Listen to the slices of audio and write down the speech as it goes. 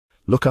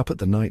Look up at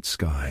the night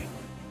sky.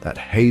 That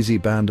hazy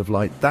band of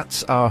light,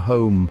 that's our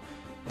home,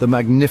 the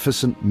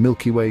magnificent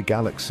Milky Way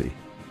galaxy.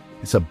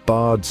 It's a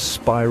barred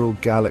spiral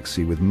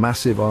galaxy with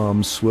massive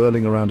arms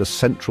swirling around a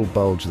central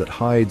bulge that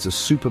hides a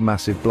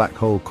supermassive black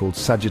hole called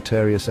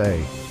Sagittarius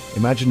A.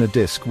 Imagine a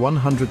disk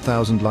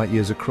 100,000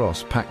 light-years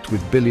across, packed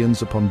with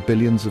billions upon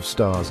billions of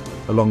stars,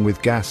 along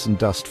with gas and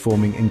dust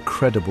forming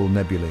incredible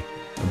nebulae.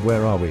 And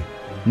where are we?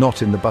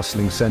 Not in the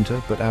bustling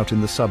center, but out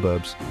in the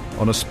suburbs,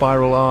 on a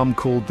spiral arm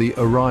called the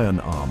Orion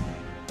Arm.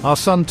 Our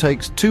sun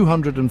takes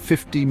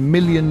 250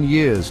 million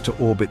years to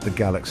orbit the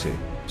galaxy.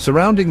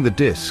 Surrounding the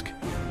disk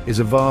is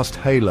a vast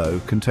halo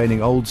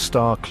containing old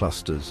star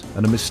clusters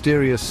and a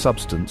mysterious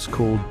substance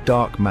called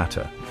dark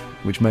matter,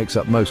 which makes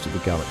up most of the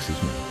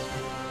galaxy's mass.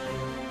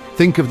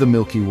 Think of the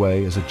Milky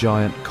Way as a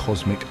giant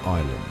cosmic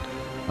island,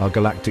 our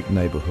galactic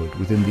neighborhood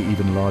within the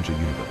even larger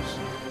universe.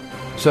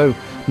 So,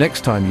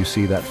 next time you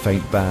see that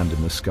faint band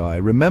in the sky,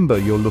 remember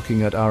you're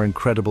looking at our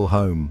incredible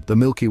home, the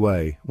Milky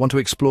Way. Want to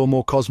explore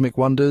more cosmic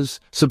wonders?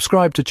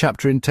 Subscribe to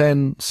Chapter in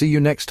 10. See you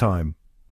next time.